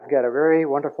got a very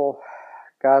wonderful,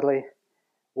 godly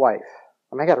wife.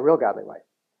 I got a real godly wife.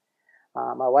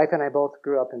 My wife and I both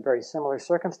grew up in very similar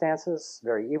circumstances,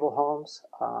 very evil homes.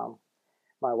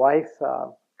 My wife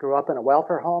grew up in a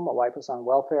welfare home. My wife was on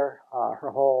welfare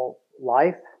her whole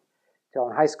life, till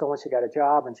in high school when she got a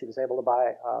job and she was able to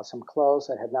buy some clothes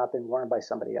that had not been worn by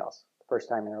somebody else the first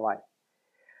time in her life.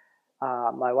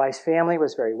 My wife's family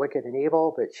was very wicked and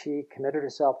evil, but she committed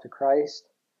herself to Christ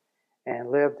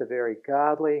and lived a very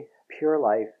godly, pure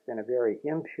life in a very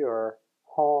impure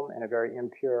home in a very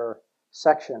impure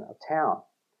section of town.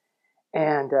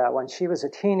 And when she was a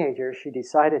teenager, she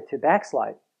decided to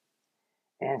backslide.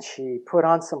 And she put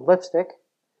on some lipstick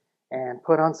and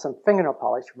put on some fingernail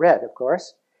polish, red, of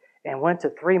course, and went to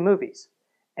 3 movies.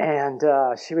 And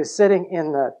she was sitting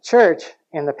in the church,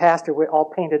 and the pastor all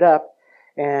painted up,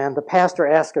 and the pastor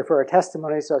asked her for a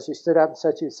testimony, so she stood up and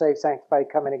said she was saved, sanctified,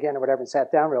 coming again, or whatever, and sat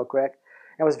down real quick,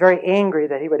 and was very angry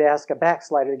that he would ask a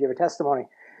backslider to give a testimony.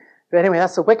 But anyway,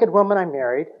 that's the wicked woman I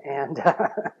married, and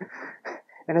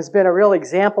and it's been a real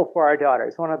example for our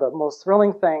daughters. One of the most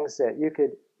thrilling things that you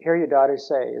could hear your daughters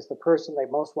say is the person they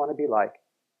most want to be like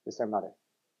is their mother.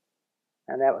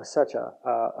 And that was such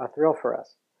a thrill for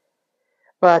us.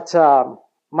 But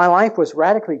my life was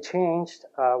radically changed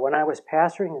when I was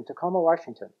pastoring in Tacoma,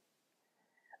 Washington.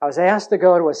 I was asked to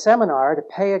go to a seminar to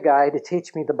pay a guy to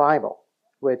teach me the Bible,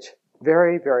 which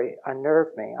very, very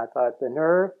unnerved me. I thought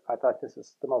this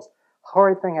is the most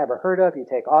horrid thing I ever heard of. You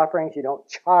take offerings, you don't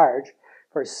charge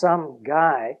for some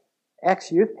guy,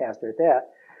 ex-youth pastor at that,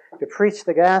 to preach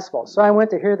the gospel. So I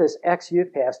went to hear this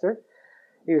ex-youth pastor.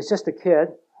 He was just a kid,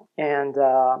 and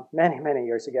many, many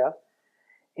years ago.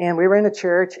 And we were in the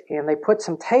church, and they put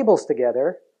some tables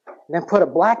together, and then put a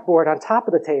blackboard on top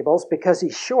of the tables. Because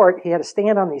he's short, he had to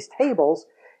stand on these tables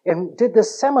and did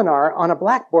this seminar on a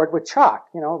blackboard with chalk.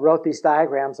 Wrote these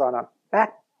diagrams on a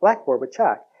blackboard with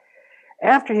chalk.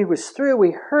 After he was through,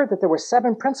 we heard that there were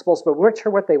 7 principles, but we weren't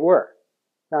sure what they were.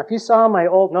 Now, if you saw my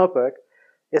old notebook,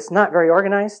 it's not very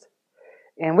organized.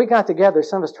 And we got together,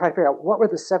 some of us tried to figure out what were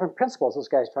the 7 principles this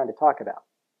guy's trying to talk about.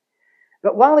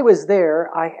 But while he was there,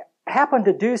 I happened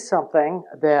to do something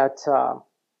that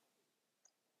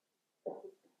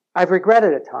I've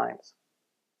regretted at times.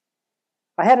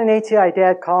 I had an ATI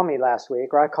dad call me last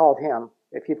week, or I called him.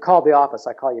 If you've called the office,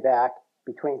 I call you back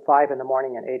between 5 in the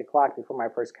morning and 8 o'clock before my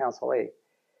first counselee.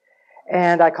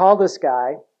 And I called this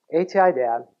guy, ATI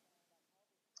dad.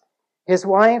 His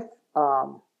wife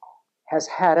has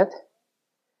had it.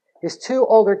 His 2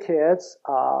 older kids,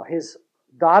 his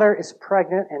daughter is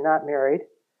pregnant and not married,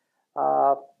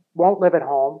 won't live at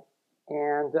home,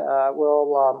 and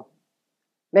will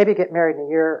maybe get married in a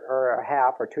year or a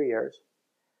half or 2 years.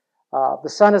 The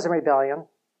son is in rebellion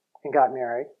and got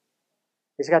married.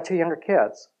 He's got 2 younger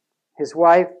kids. His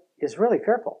wife is really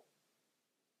fearful.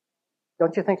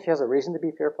 Don't you think she has a reason to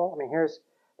be fearful? Here's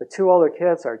the 2 older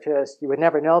kids are just, you would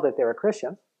never know that they're a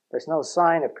Christian. There's no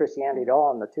sign of Christianity at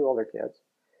all in the 2 older kids.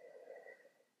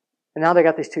 And now they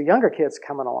got these 2 younger kids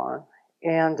coming along,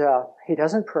 and he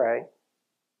doesn't pray,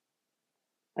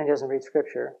 and he doesn't read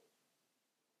Scripture.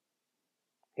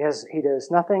 He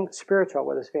does nothing spiritual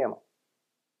with his family.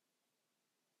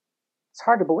 It's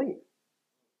hard to believe.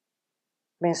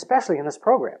 Especially in this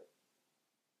program.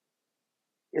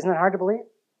 Isn't it hard to believe?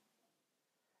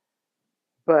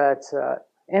 But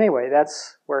anyway,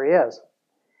 that's where he is.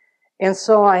 And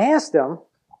so I asked him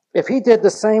if he did the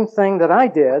same thing that I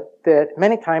did, that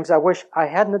many times I wish I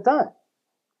hadn't have done.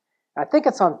 I think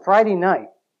it's on Friday night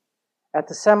at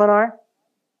the seminar.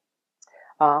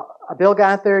 Bill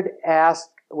Gothard asked,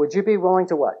 would you be willing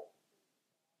to what?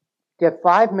 Give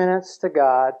 5 minutes to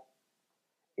God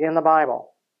in the Bible.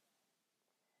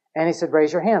 And he said,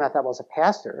 raise your hand. I thought, well, as a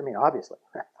pastor, obviously,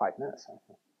 5 minutes.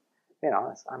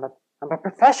 I'm a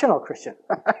professional Christian.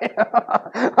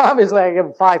 Obviously, I give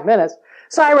him 5 minutes.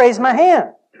 So I raised my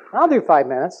hand. I'll do 5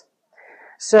 minutes.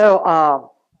 So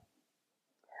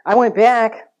I went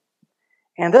back,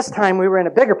 and this time we were in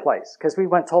a bigger place because we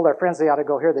went and told our friends they ought to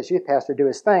go hear this youth pastor do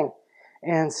his thing.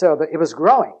 And so it was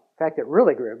growing. In fact, it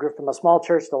really grew. It grew from a small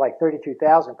church to like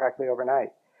 32,000 practically overnight.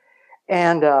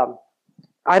 And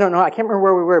I don't know, I can't remember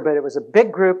where we were, but it was a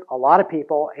big group, a lot of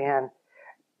people, and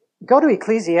go to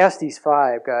Ecclesiastes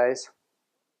 5, guys.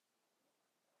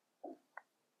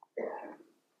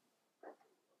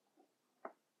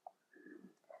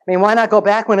 Why not go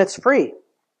back when it's free?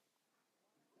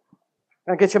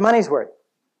 I'll get your money's worth.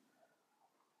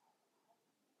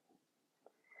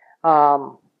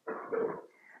 But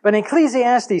in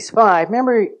Ecclesiastes 5,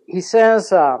 remember he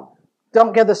says,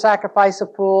 don't give the sacrifice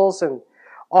of fools and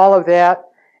all of that.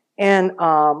 And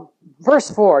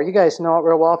verse 4, you guys know it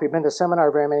real well if you've been to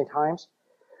seminar very many times.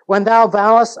 When thou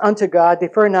vowest unto God,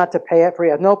 defer not to pay it, for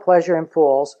he hath no pleasure in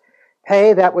fools.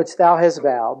 Pay that which thou hast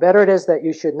vowed. Better it is that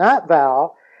you should not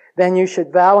vow than you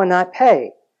should vow and not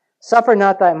pay. Suffer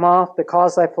not thy mouth to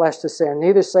cause thy flesh to sin.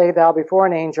 Neither say thou before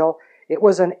an angel, it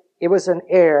was an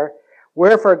error.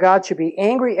 Wherefore God should be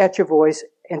angry at your voice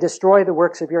and destroy the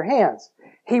works of your hands.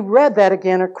 He read that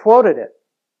again or quoted it.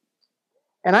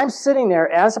 And I'm sitting there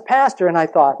as a pastor and I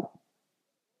thought,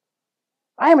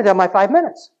 I haven't done my 5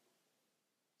 minutes.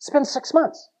 It's been 6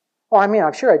 months. Well, I mean,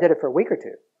 I'm sure I did it for a week or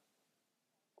two.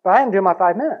 But I didn't do my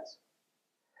 5 minutes.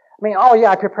 I mean, oh yeah,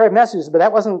 I prepared messages, but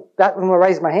that wasn't what I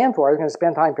raised my hand for. I was going to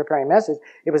spend time preparing messages.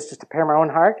 It was just to prepare my own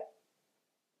heart.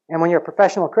 And when you're a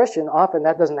professional Christian, often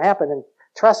that doesn't happen. And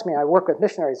trust me, I work with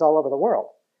missionaries all over the world.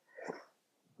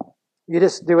 You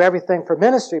just do everything for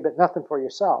ministry, but nothing for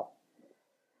yourself.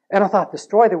 And I thought,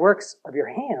 destroy the works of your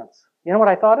hands. You know what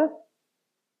I thought of?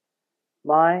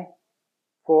 My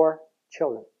 4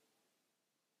 children.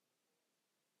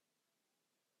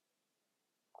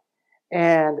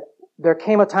 And there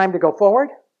came a time to go forward.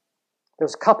 There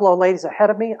was a couple of ladies ahead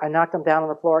of me. I knocked them down on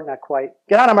the floor, not quite.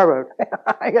 Get out of my road.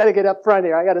 I got to get up front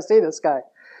here. I got to see this guy.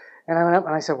 And I went up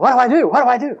and I said, what do I do? What do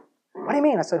I do? What do you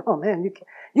mean? I said, oh man,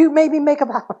 you made me make a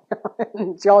vow.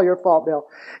 It's all your fault, Bill.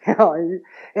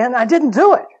 And I didn't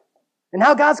do it. And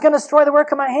now God's going to destroy the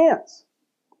work of my hands.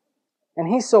 And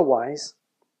he's so wise.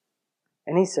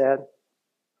 And he said,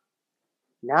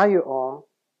 now you own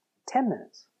 10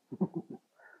 minutes.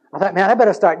 I thought, man, I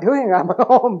better start doing it on my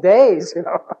own days,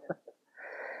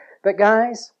 But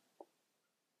guys,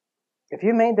 if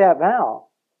you made that vow,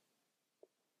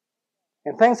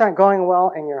 and things aren't going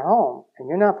well in your home, and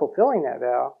you're not fulfilling that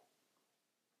vow,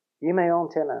 you may own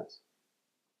 10 minutes.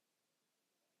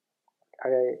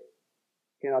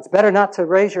 It's better not to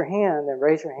raise your hand than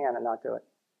raise your hand and not do it.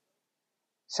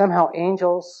 Somehow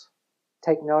angels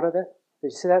take note of it.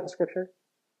 Did you see that in Scripture?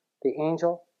 The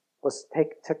angel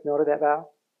took note of that vow.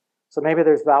 So maybe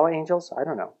there's vow angels. I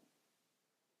don't know.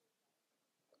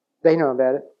 They know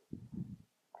about it.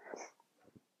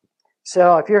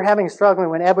 So if you're struggling,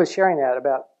 when Ed was sharing that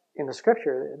about in the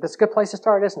Scripture, that's a good place to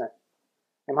start, isn't it?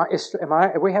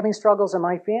 Are we having struggles in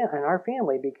our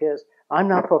family because I'm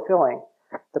not fulfilling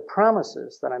the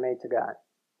promises that I made to God?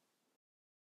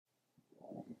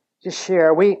 Just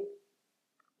share. We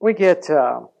get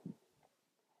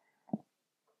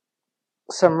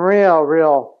some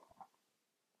real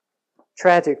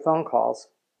tragic phone calls.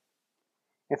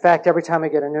 In fact, every time I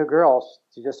get a new girl,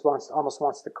 she just almost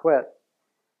wants to quit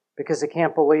because they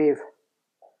can't believe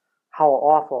how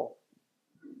awful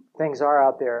things are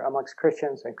out there amongst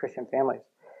Christians and Christian families.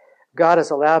 God has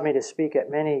allowed me to speak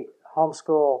at many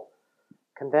homeschool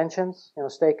conventions,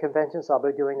 state conventions. I'll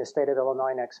be doing the state of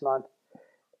Illinois next month.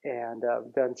 And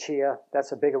done Chia.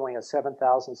 That's a big one. We had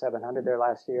 7,700 there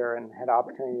last year and had an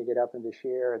opportunity to get up in this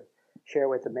year and share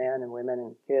with the men and women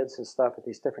and kids and stuff at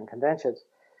these different conventions.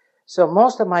 So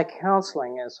most of my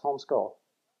counseling is homeschool.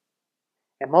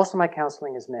 And most of my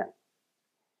counseling is men.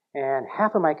 And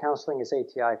half of my counseling is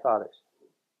ATI fathers.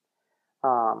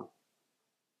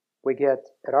 We get,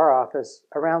 at our office,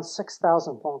 around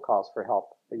 6,000 phone calls for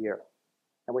help a year.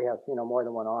 And we have, more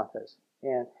than one office.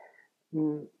 And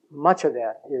much of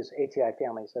that is ATI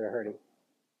families that are hurting.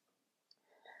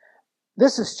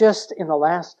 This is just in the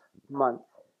last month.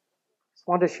 Just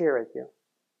wanted to share with you.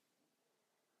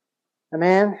 A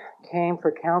man came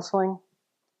for counseling,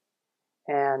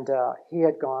 and he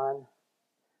had gone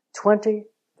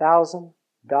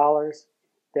 $20,000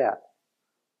 debt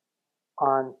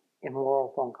on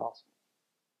immoral phone calls.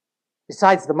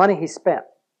 Besides the money he spent.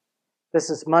 This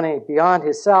is money beyond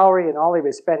his salary and all he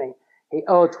was spending. He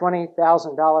owed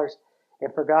 $20,000.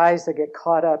 And for guys that get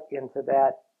caught up into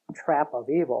that trap of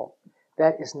evil,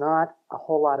 that is not a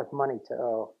whole lot of money to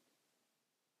owe.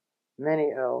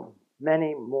 Many owe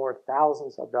many more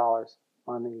thousands of dollars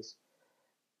on these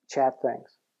chat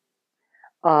things.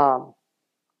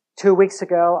 2 weeks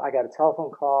ago, I got a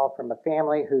telephone call from a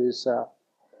family whose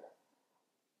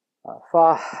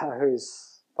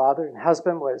father and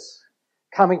husband was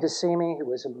coming to see me, who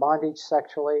was in bondage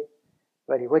sexually,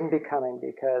 but he wouldn't be coming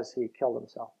because he killed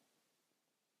himself.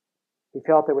 He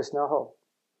felt there was no hope,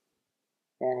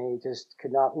 and he just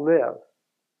could not live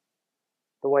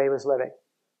the way he was living.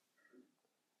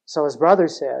 So his brother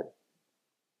said,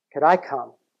 could I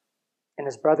come? And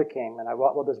his brother came, and I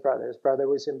went with his brother. His brother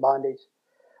was in bondage,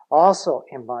 also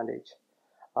in bondage,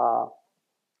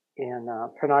 in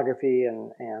pornography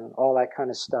and all that kind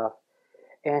of stuff.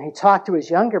 And he talked to his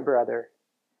younger brother,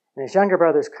 and his younger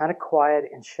brother's kind of quiet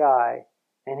and shy,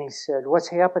 And he said, what's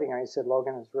happening? And he said,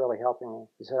 Logan is really helping me.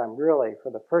 He said, I'm really,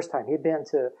 for the first time, he'd been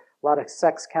to a lot of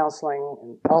sex counseling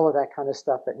and all of that kind of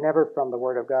stuff, but never from the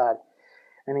Word of God.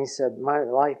 And he said, my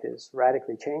life is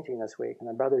radically changing this week. And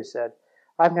the brother said,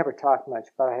 I've never talked much,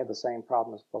 but I had the same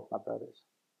problem as both my brothers.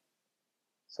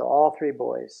 So all three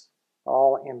boys,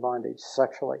 all in bondage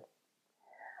sexually.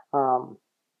 An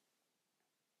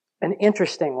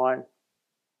interesting one.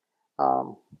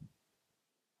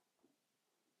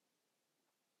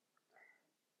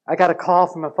 I got a call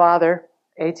from a father,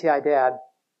 ATI dad.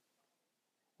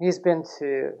 He's been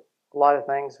to a lot of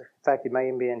things. In fact, he may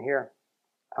even be in here.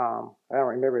 I don't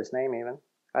remember his name even.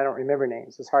 I don't remember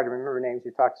names. It's hard to remember names.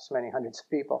 You talk to so many hundreds of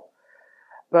people.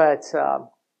 But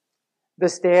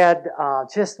this dad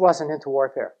just wasn't into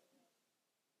warfare.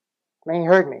 I mean, he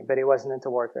heard me, but he wasn't into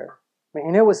warfare. I mean,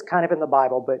 he knew it was kind of in the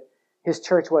Bible, but his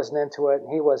church wasn't into it,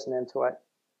 and he wasn't into it.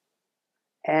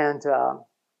 And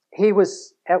he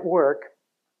was at work,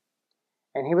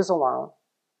 and he was alone.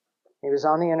 He was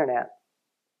on the internet,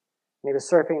 and he was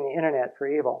surfing the internet for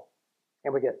evil.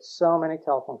 And we get so many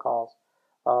telephone calls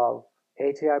of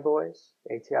ATI boys,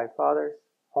 ATI fathers,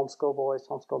 homeschool boys,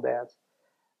 homeschool dads,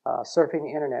 surfing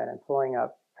the internet and pulling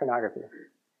up pornography.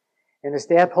 And his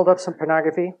dad pulled up some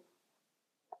pornography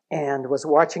and was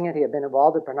watching it. He had been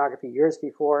involved in pornography years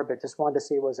before, but just wanted to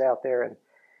see what was out there. And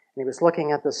he was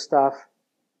looking at this stuff.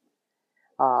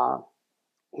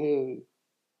 He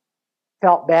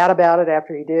felt bad about it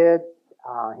after he did.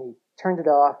 He turned it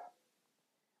off,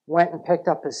 went and picked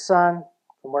up his son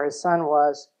from where his son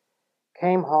was,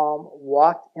 came home,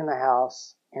 walked in the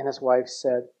house, and his wife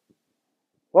said,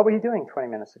 what were you doing 20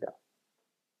 minutes ago?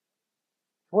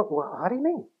 What, how do you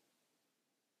mean?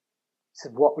 He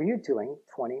said, what were you doing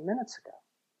 20 minutes ago?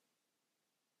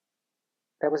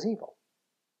 That was evil.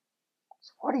 I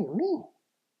said, what do you mean?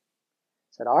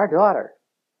 He said, our daughter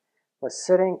was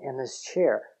sitting in this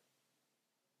chair,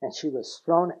 and she was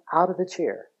thrown out of the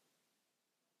chair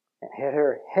and hit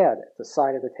her head at the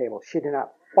side of the table. She did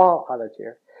not fall out of the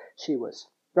chair. She was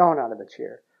thrown out of the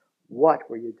chair. What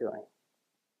were you doing?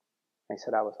 And he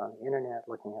said, I was on the internet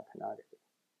looking at pornography.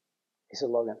 He said,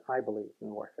 Logan, I believe in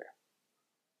warfare.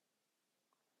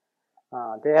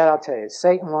 Dad, I'll tell you,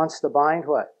 Satan wants to bind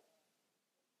what?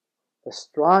 The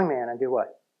strong man and do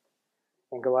what?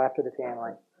 And go after the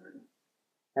family.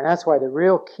 And that's why the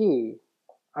real key,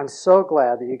 I'm so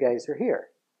glad that you guys are here.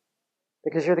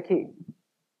 Because you're the key.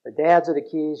 The dads are the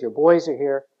keys. Your boys are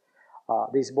here.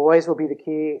 These boys will be the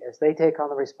key as they take on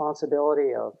the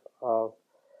responsibility of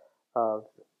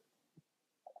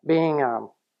being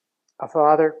a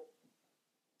father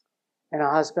and a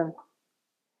husband.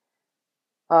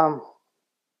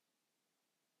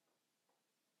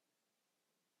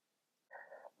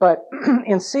 But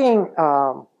in seeing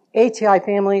ATI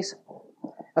families,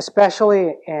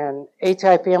 especially, and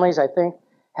ATI families, I think,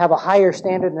 have a higher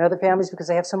standard than other families because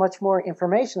they have so much more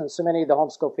information than so many of the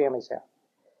homeschool families have.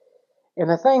 And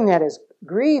the thing that has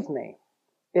grieved me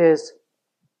is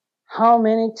how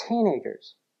many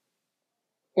teenagers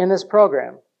in this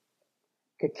program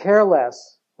could care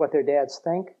less what their dads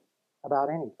think about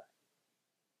anything.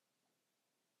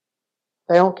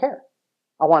 They don't care.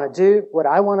 I want to do what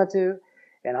I want to do,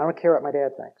 and I don't care what my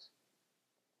dad thinks.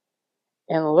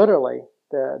 And literally,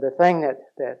 the thing that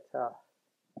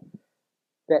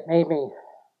made me,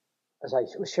 as I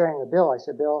was sharing with Bill, I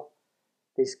said, Bill,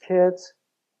 these kids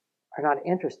are not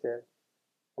interested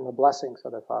in the blessings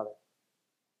of their father.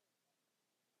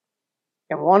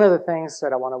 And one of the things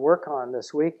that I want to work on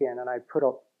this weekend, and I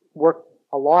worked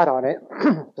a lot on it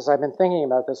because I've been thinking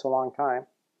about this a long time,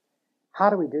 how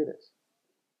do we do this?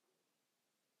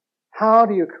 How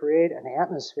do you create an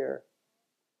atmosphere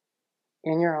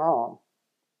in your home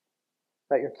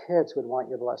that your kids would want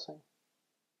your blessing?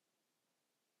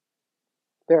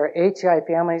 There are ATI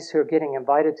families who are getting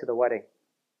invited to the wedding.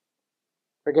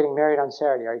 We're getting married on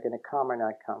Saturday. Are you going to come or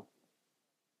not come?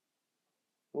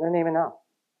 They don't even know.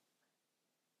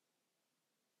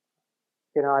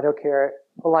 You know, I don't care.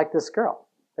 Well, like this girl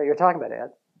that you're talking about, Ed.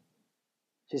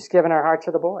 She's given her heart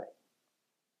to the boy.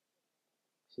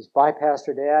 She's bypassed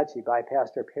her dad. She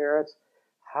bypassed her parents.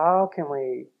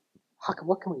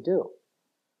 What can we do?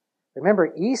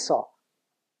 Remember, Esau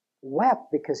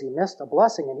wept because he missed a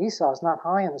blessing, and Esau is not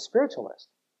high on the spiritual list.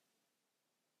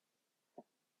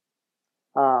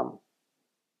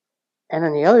 And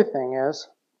then the other thing is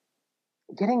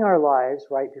getting our lives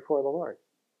right before the Lord.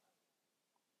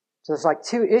 So there's like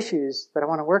two issues that I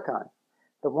want to work on.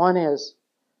 The one is,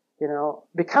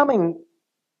 becoming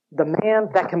the man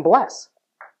that can bless.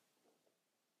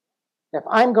 If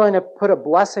I'm going to put a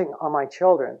blessing on my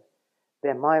children,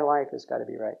 then my life has got to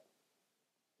be right.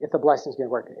 if the blessing's going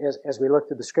to work, as we look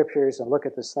through the scriptures and look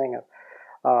at this thing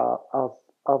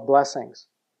of blessings.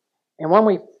 And when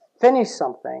we finish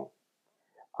something,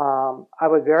 I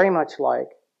would very much like,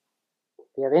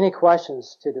 if you have any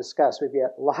questions to discuss, we've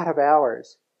got a lot of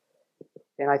hours,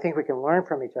 and I think we can learn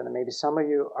from each other. Maybe some of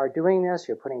you are doing this,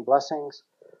 you're putting blessings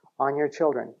on your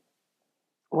children.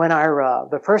 When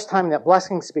the first time that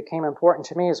blessings became important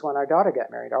to me is when our daughter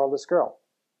got married, our oldest girl,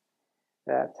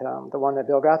 that the one that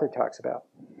Bill Gothard talks about.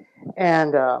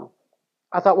 And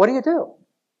I thought, what do you do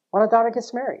when a daughter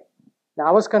gets married? Now,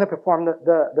 I was going to perform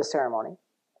the ceremony,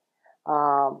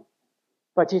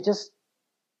 but you just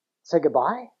say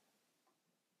goodbye.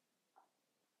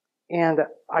 And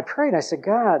I prayed. I said,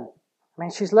 God, I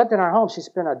mean, she's lived in our home. She's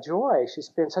been a joy. She's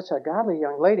been such a godly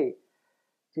young lady.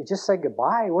 Do you just say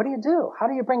goodbye? What do you do? How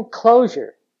do you bring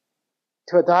closure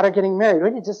to a daughter getting married?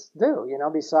 What do you just do,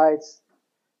 besides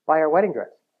buy her wedding dress?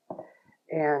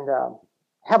 And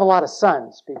have a lot of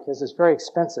sons, because it's very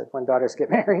expensive when daughters get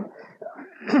married.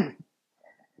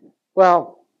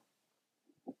 Well,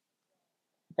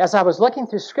 as I was looking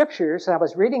through scriptures, I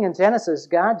was reading in Genesis,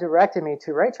 God directed me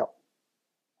to Rachel.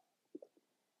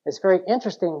 It's very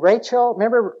interesting. Rachel,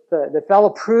 remember the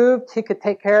fellow proved he could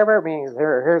take care of her? I mean,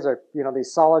 here's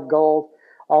these solid gold,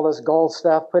 all this gold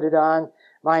stuff, put it on.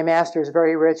 My master is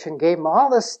very rich, and gave him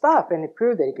all this stuff, and he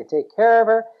proved that he could take care of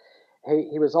her.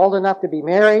 He was old enough to be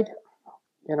married,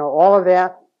 all of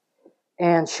that.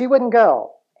 And she wouldn't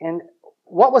go. And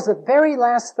what was the very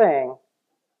last thing?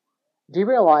 Do you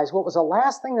realize what was the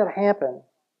last thing that happened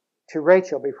to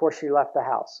Rachel before she left the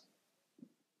house? Do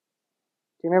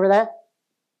you remember that?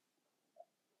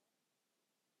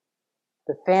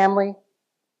 The family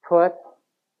put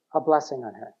a blessing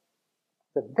on her.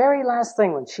 The very last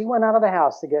thing when she went out of the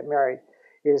house to get married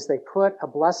is they put a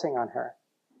blessing on her.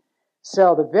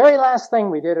 So the very last thing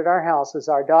we did at our house as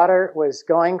our daughter was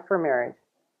going for marriage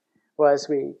was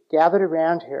we gathered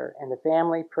around her and the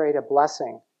family prayed a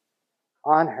blessing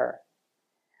on her.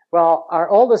 Well, our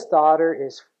oldest daughter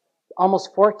is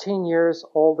almost 14 years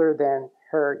older than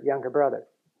her younger brother.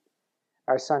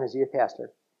 Our son is a youth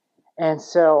pastor. And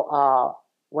so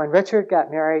when Richard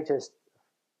got married at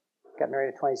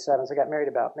 27, so got married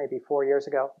about maybe 5 years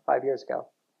ago.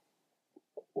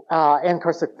 And of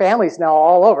course the family's now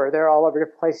all over. They're all over the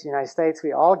place in the United States.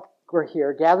 We all were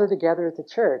here, gathered together at the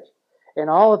church. And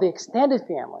all of the extended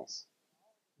families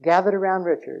gathered around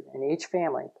Richard, and each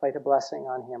family played a blessing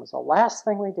on him. It was the last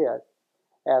thing we did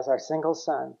as our single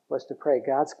son was to pray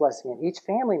God's blessing. And each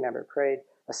family member prayed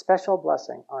a special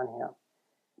blessing on him.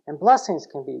 And blessings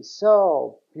can be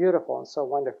so beautiful and so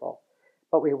wonderful.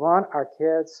 But we want our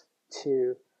kids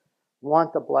to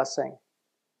want the blessing.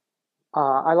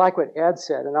 I like what Ed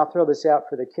said, and I'll throw this out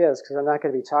for the kids because I'm not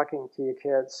going to be talking to you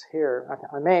kids here.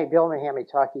 Bill may have me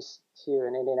talk to you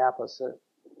in Indianapolis,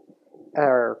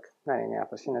 or not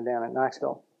Indianapolis, down at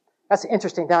Knoxville. That's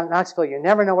interesting. Down at Knoxville, you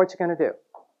never know what you're going to do.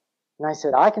 And I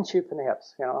said, I can shoot from the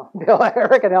hips. Bill,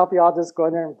 Eric can help you. I'll just go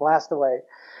in there and blast away.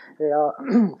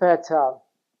 But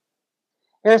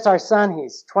here's our son.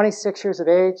 He's 26 years of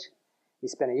age.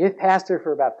 He's been a youth pastor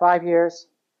for about 5 years.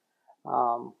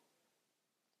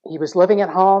 He was living at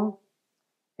home,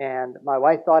 and my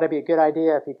wife thought it'd be a good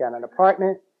idea if he got an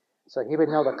apartment so he would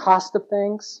know the cost of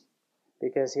things,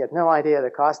 because he had no idea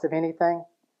the cost of anything.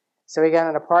 So he got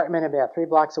an apartment about 3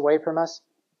 blocks away from us.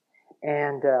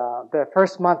 And the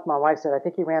first month, my wife said, I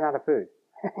think he ran out of food.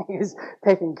 He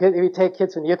would take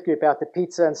kids from the youth group out to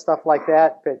pizza and stuff like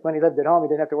that, but when he lived at home, he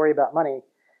didn't have to worry about money.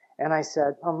 And I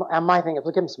said, and my thing is,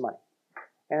 we'll give him some money.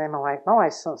 And then my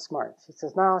wife's so smart. She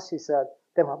says, no, she said,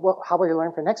 then how will he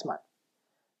learn for next month?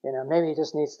 Maybe he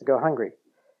just needs to go hungry.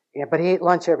 Yeah, but he ate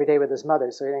lunch every day with his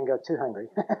mother, so he didn't go too hungry.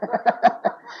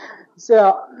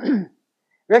 So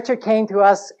Richard came to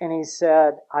us and he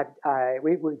said,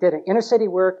 we did an inner city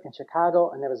work in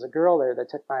Chicago, and there was a girl there that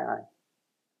took my eye.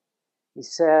 He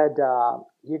said,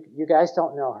 you guys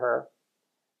don't know her.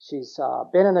 She's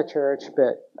been in the church,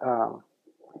 but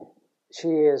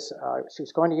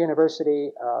she's going to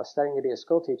university, studying to be a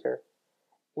school teacher,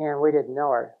 and we didn't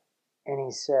know her. And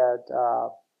he said,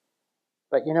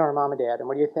 but you know her mom and dad, and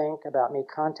what do you think about me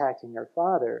contacting your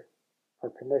father for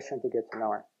permission to get to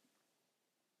know her?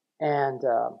 And,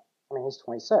 he's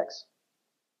 26.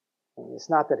 It's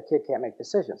not that a kid can't make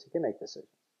decisions. He can make decisions.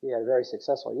 He had a very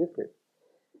successful youth group.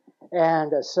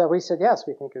 And so we said, yes,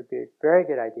 we think it would be a very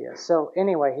good idea. So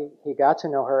anyway, he got to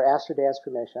know her, asked her dad's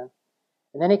permission.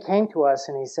 And then he came to us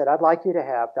and he said, I'd like you to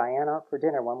have Diana for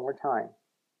dinner one more time.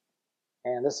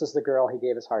 And this is the girl he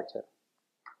gave his heart to.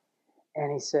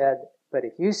 And he said, but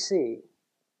if you see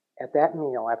at that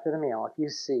meal, after the meal, if you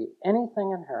see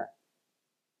anything in her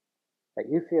that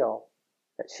you feel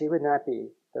that she would not be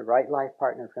the right life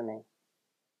partner for me,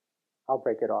 I'll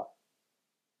break it off.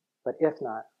 But if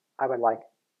not, I would like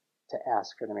to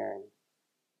ask her to marry me.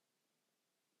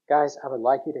 Guys, I would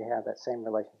like you to have that same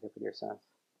relationship with your sons.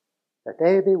 That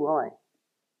they would be willing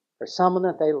for someone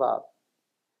that they love,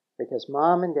 because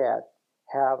mom and dad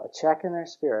have a check in their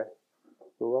spirit,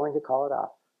 who are willing to call it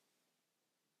off.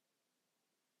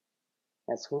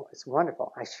 It's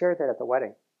wonderful. I shared that at the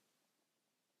wedding.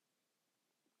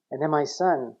 And then my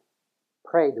son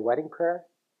prayed the wedding prayer.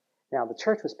 Now, the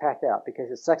church was packed out because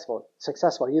it's a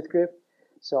successful youth group.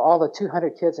 So all the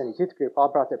 200 kids in the youth group all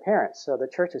brought their parents. So the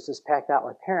church is just packed out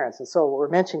with parents. And so we're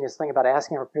mentioning this thing about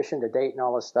asking for permission to date and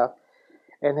all this stuff.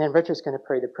 And then Richard's going to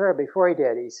pray the prayer. Before he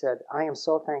did, he said, I am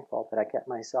so thankful that I kept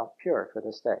myself pure for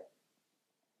this day.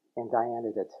 And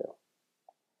Diana did too.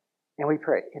 And we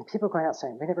prayed. And people going out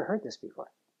saying, we never heard this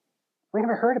before. We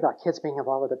never heard about kids being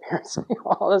involved with their parents.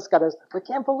 All this kind of stuff. We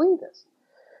can't believe this.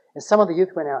 And some of the youth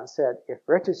went out and said, if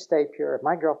Richard stayed pure, if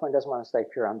my girlfriend doesn't want to stay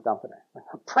pure, I'm dumping her.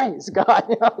 Praise God.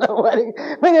 The wedding.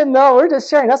 We didn't know. We're just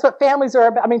sharing. That's what families are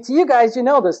about. I mean, to you guys, you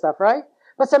know this stuff, right?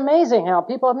 But it's amazing how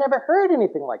people have never heard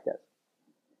anything like this.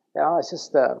 It's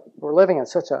just, we're living in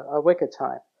such a wicked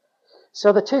time.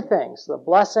 So the two things, the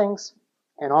blessings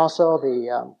and also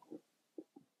the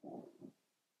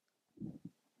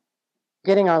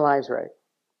getting our lives right.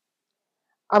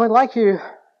 I would like you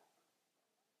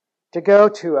to go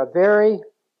to a very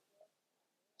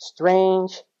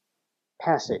strange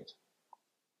passage.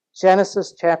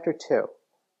 Genesis chapter 2.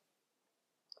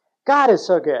 God is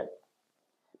so good.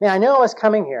 Now, I knew I was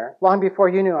coming here long before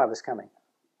you knew I was coming.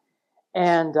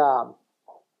 And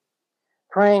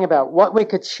praying about what we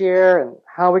could share and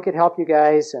how we could help you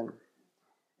guys. And,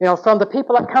 from the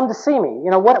people that come to see me,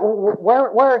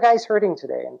 where are guys hurting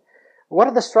today? And what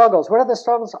are the struggles? What are the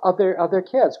struggles of their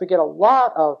kids? We get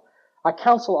I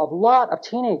counsel a lot of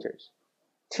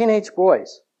teenage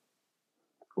boys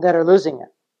that are losing it.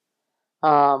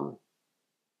 I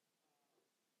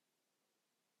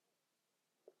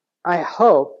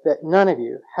hope that none of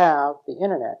you have the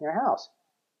internet in your house.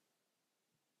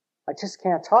 I just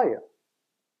can't tell you.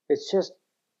 It's just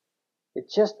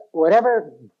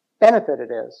whatever benefit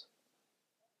it is,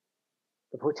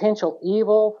 the potential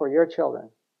evil for your children,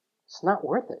 it's not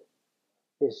worth it.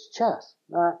 It's just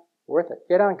not worth it.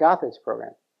 Get on Gotham's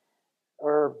program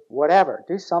or whatever.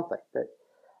 Do something.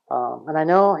 And I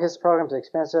know his program's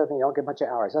expensive and you don't get a bunch of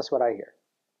hours. That's what I hear.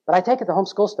 But I take it to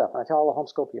homeschool stuff, and I tell all the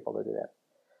homeschool people to do that.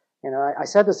 I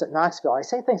said this at Knoxville. I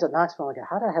say things at Knoxville, and I go,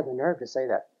 how did I have the nerve to say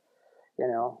that?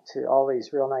 To all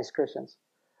these real nice Christians.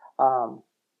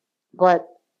 But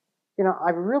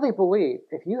I really believe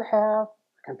if you have a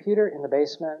computer in the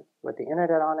basement with the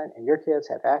internet on it and your kids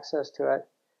have access to it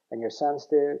and your sons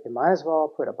do, you might as well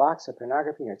put a box of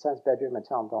pornography in your son's bedroom and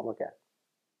tell them don't look at it.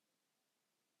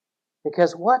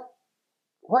 Because what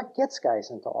gets guys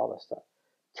into all this stuff?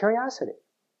 Curiosity.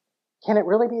 Can it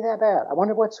really be that bad? I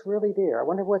wonder what's really there. I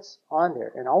wonder what's on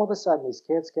there. And all of a sudden these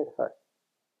kids get hooked.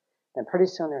 And pretty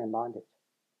soon they're in bondage.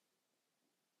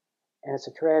 And it's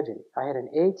a tragedy. I had an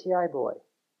ATI boy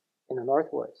in the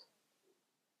Northwoods.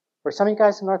 Were some of you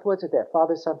guys in the Northwoods at that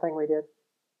father-son thing we did?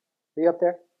 Were you up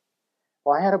there?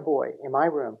 Well, I had a boy in my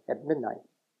room at midnight.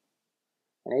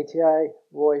 An ATI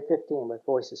boy, 15, with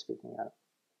voices speaking out,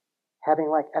 having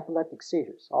like epileptic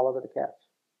seizures all over the couch.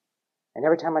 And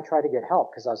every time I tried to get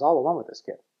help, because I was all alone with this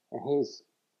kid, and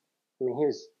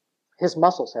his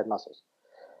muscles had muscles.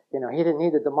 He didn't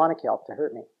need the demonic help to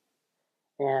hurt me.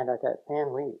 And I thought, man,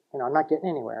 I'm not getting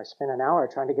anywhere. I spent an hour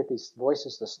trying to get these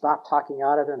voices to stop talking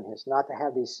out of him, not to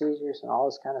have these seizures and all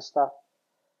this kind of stuff.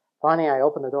 Finally, I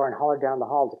opened the door and hollered down the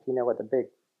hall, if you know what the big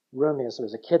room is. There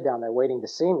was a kid down there waiting to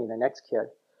see me, the next kid.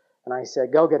 And I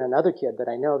said, go get another kid that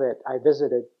I know that I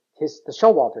visited, the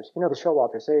Showalters. You know the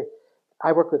Showalters.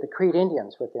 I worked with the Creed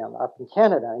Indians with them up in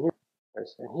Canada. And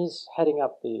he's heading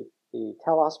up the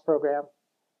Telos program.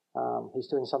 He's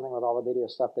doing something with all the video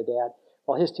stuff, the dad.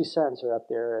 Well, his two sons are up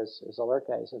there as alert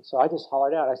guys. And so I just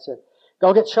hollered out. I said,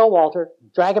 go get Showalter,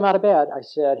 drag him out of bed. I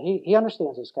said, he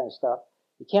understands this kind of stuff.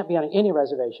 You can't be on any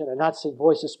reservation and not see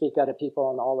voices speak out of people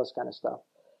and all this kind of stuff.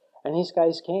 And these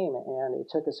guys came, and it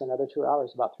took us another 2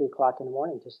 hours, about 3 o'clock in the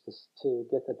morning, just to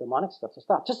get the demonic stuff to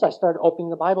stop. Just as I started opening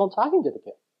the Bible and talking to the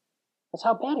kid. That's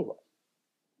how bad he was.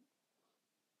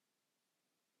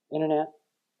 Internet,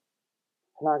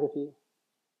 pornography,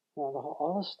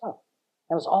 all this stuff.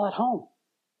 And it was all at home.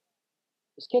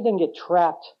 This kid didn't get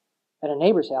trapped at a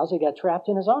neighbor's house. He got trapped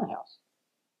in his own house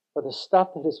with the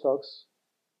stuff that his folks...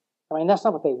 that's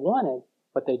not what they wanted,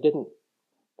 but they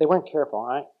weren't careful, all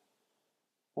right?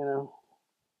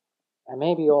 I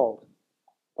may be old,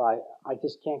 But I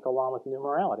just can't go along with new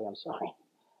morality. I'm sorry.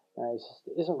 And it just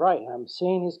isn't right. I'm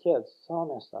seeing these kids so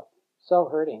messed up, so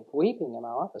hurting, weeping in my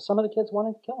office. Some of the kids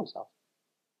wanting to kill themselves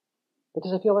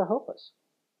because they feel they're hopeless.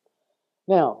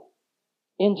 Now,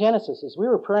 in Genesis, as we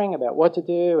were praying about what to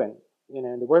do and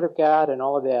the Word of God and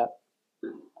all of that,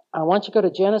 I want you to go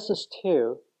to Genesis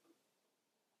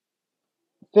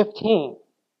 2:15.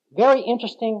 Very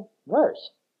interesting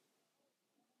verse.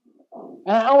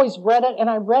 And I always read it, and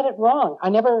I read it wrong. I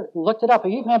never looked it up.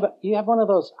 You have one of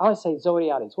those, I always say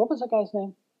Zodiates. What was the guy's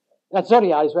name? That's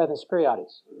Zodiates rather than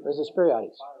Spiriates. Or is it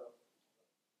Spiriates?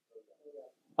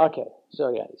 Okay,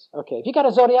 Zodiates. Okay, if you got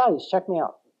a Zodiates, check me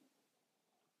out.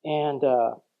 And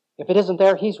if it isn't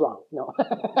there, he's wrong. No.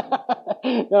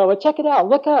 No, but check it out.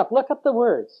 Look up the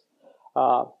words.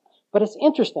 But it's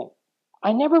interesting.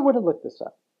 I never would have looked this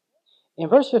up. In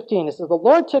verse 15, it says, the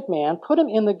Lord took man, put him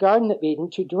in the Garden of Eden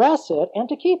to dress it and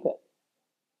to keep it.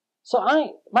 So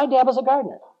my dad was a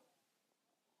gardener.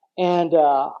 And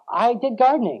I did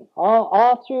gardening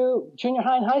all through junior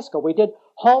high and high school. We did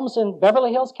homes in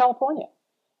Beverly Hills, California.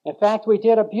 In fact, we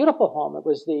did a beautiful home. It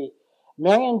was the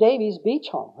Marion Davies Beach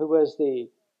home, who was the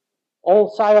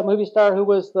old silent movie star who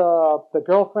was the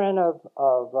girlfriend of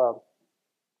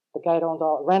the guy that owned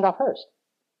Randolph Hearst.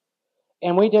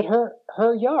 And we did her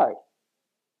yard.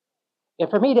 And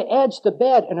for me to edge the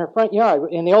bed in her front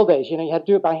yard, in the old days, you had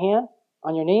to do it by hand,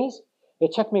 on your knees.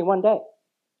 It took me one day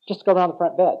just to go around the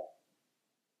front bed.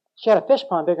 She had a fish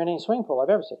pond bigger than any swimming pool I've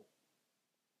ever seen.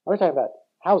 We're talking about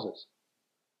houses.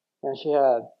 And she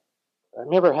had, I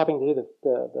remember having to do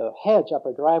the hedge up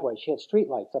her driveway. She had street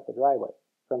lights up the driveway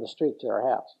from the street to her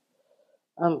house.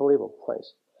 Unbelievable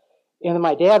place. And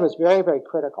my dad was very, very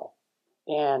critical.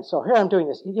 And so here I'm doing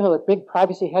this, the big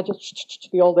privacy hedges,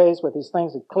 the old days with these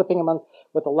things, and clipping them on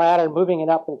with the ladder and moving it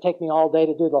up, and it'd take me all day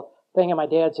to do the thing. And my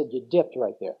dad said, you dipped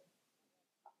right there.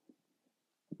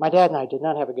 My dad and I did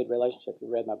not have a good relationship. He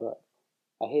read my book.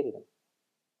 I hated him.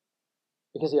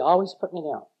 Because he always put me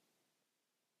down.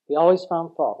 He always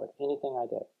found fault with anything I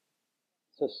did.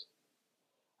 Just,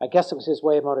 I guess it was his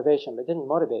way of motivation, but it didn't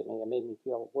motivate me. It made me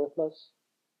feel worthless,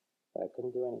 that I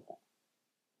couldn't do anything.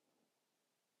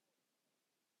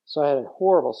 So I had a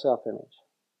horrible self-image.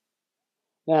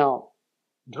 Now,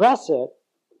 dress it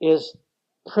is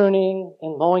pruning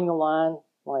and mowing the lawn,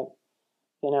 like,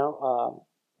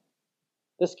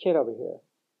 this kid over here.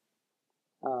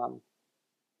 I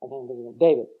can't think of him.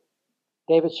 David.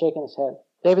 David's shaking his head.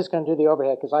 David's going to do the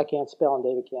overhead because I can't spell and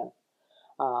David can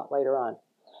later on.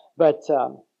 But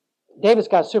David's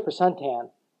got a super suntan,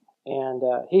 and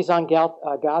he's on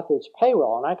Gothard's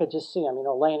payroll, and I could just see him,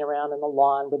 laying around in the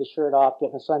lawn with his shirt off,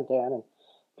 getting a suntan, and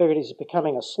figured he's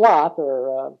becoming a sloth.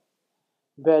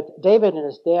 But David and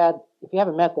his dad, if you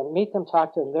haven't met them, meet them,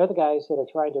 talk to them. They're the guys that are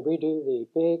trying to redo the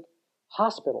big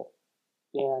hospital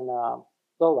in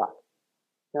Little Rock.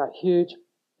 They're a huge,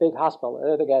 big hospital.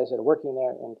 They're the guys that are working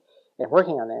there and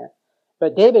working on that.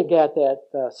 But David got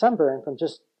that sunburn from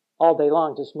just all day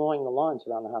long, just mowing the lawns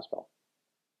around the hospital.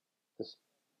 This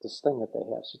thing that they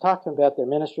have. So talk to them about their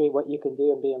ministry, what you can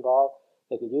do and be involved.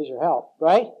 They could use your help,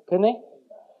 right? Couldn't they?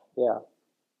 Yeah.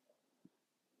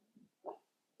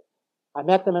 I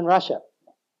met them in Russia.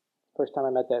 First time I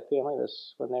met that family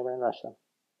was when they were in Russia.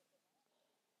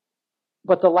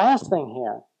 But the last thing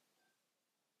here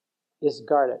is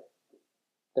guard it.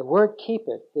 The word keep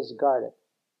it is guard it.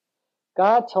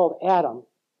 God told Adam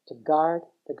to guard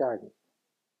the garden.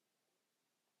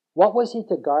 What was he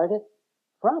to guard it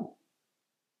from?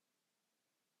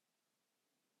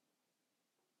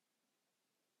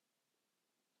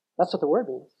 That's what the word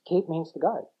means. Keep means to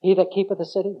guard. He that keepeth the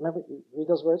city, remember, you read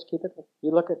those words, keep it. You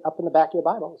look it up in the back of your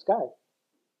Bible, it's guard.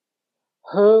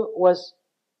 Who was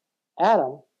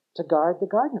Adam to guard the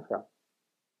garden from?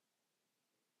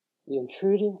 The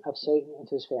intruding of Satan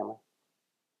into his family.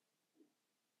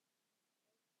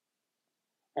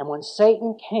 And when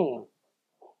Satan came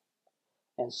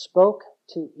and spoke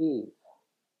to Eve,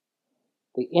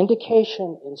 the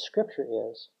indication in Scripture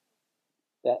is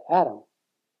that Adam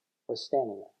was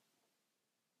standing there.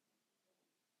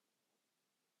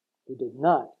 He did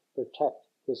not protect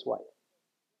his wife.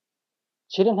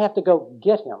 She didn't have to go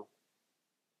get him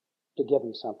to give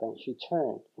him something. She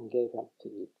turned and gave him to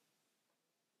eat.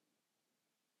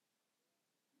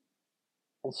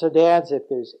 And so, dads, if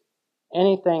there's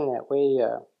anything that we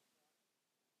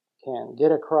can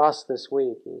get across this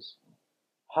week is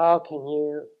how can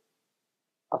you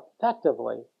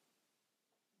effectively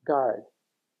guard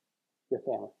your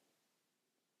family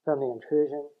from the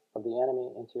intrusion of the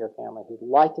enemy into your family who'd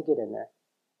like to get in there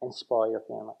and spoil your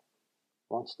family.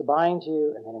 He wants to bind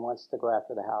you, and then he wants to go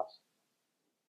after the house.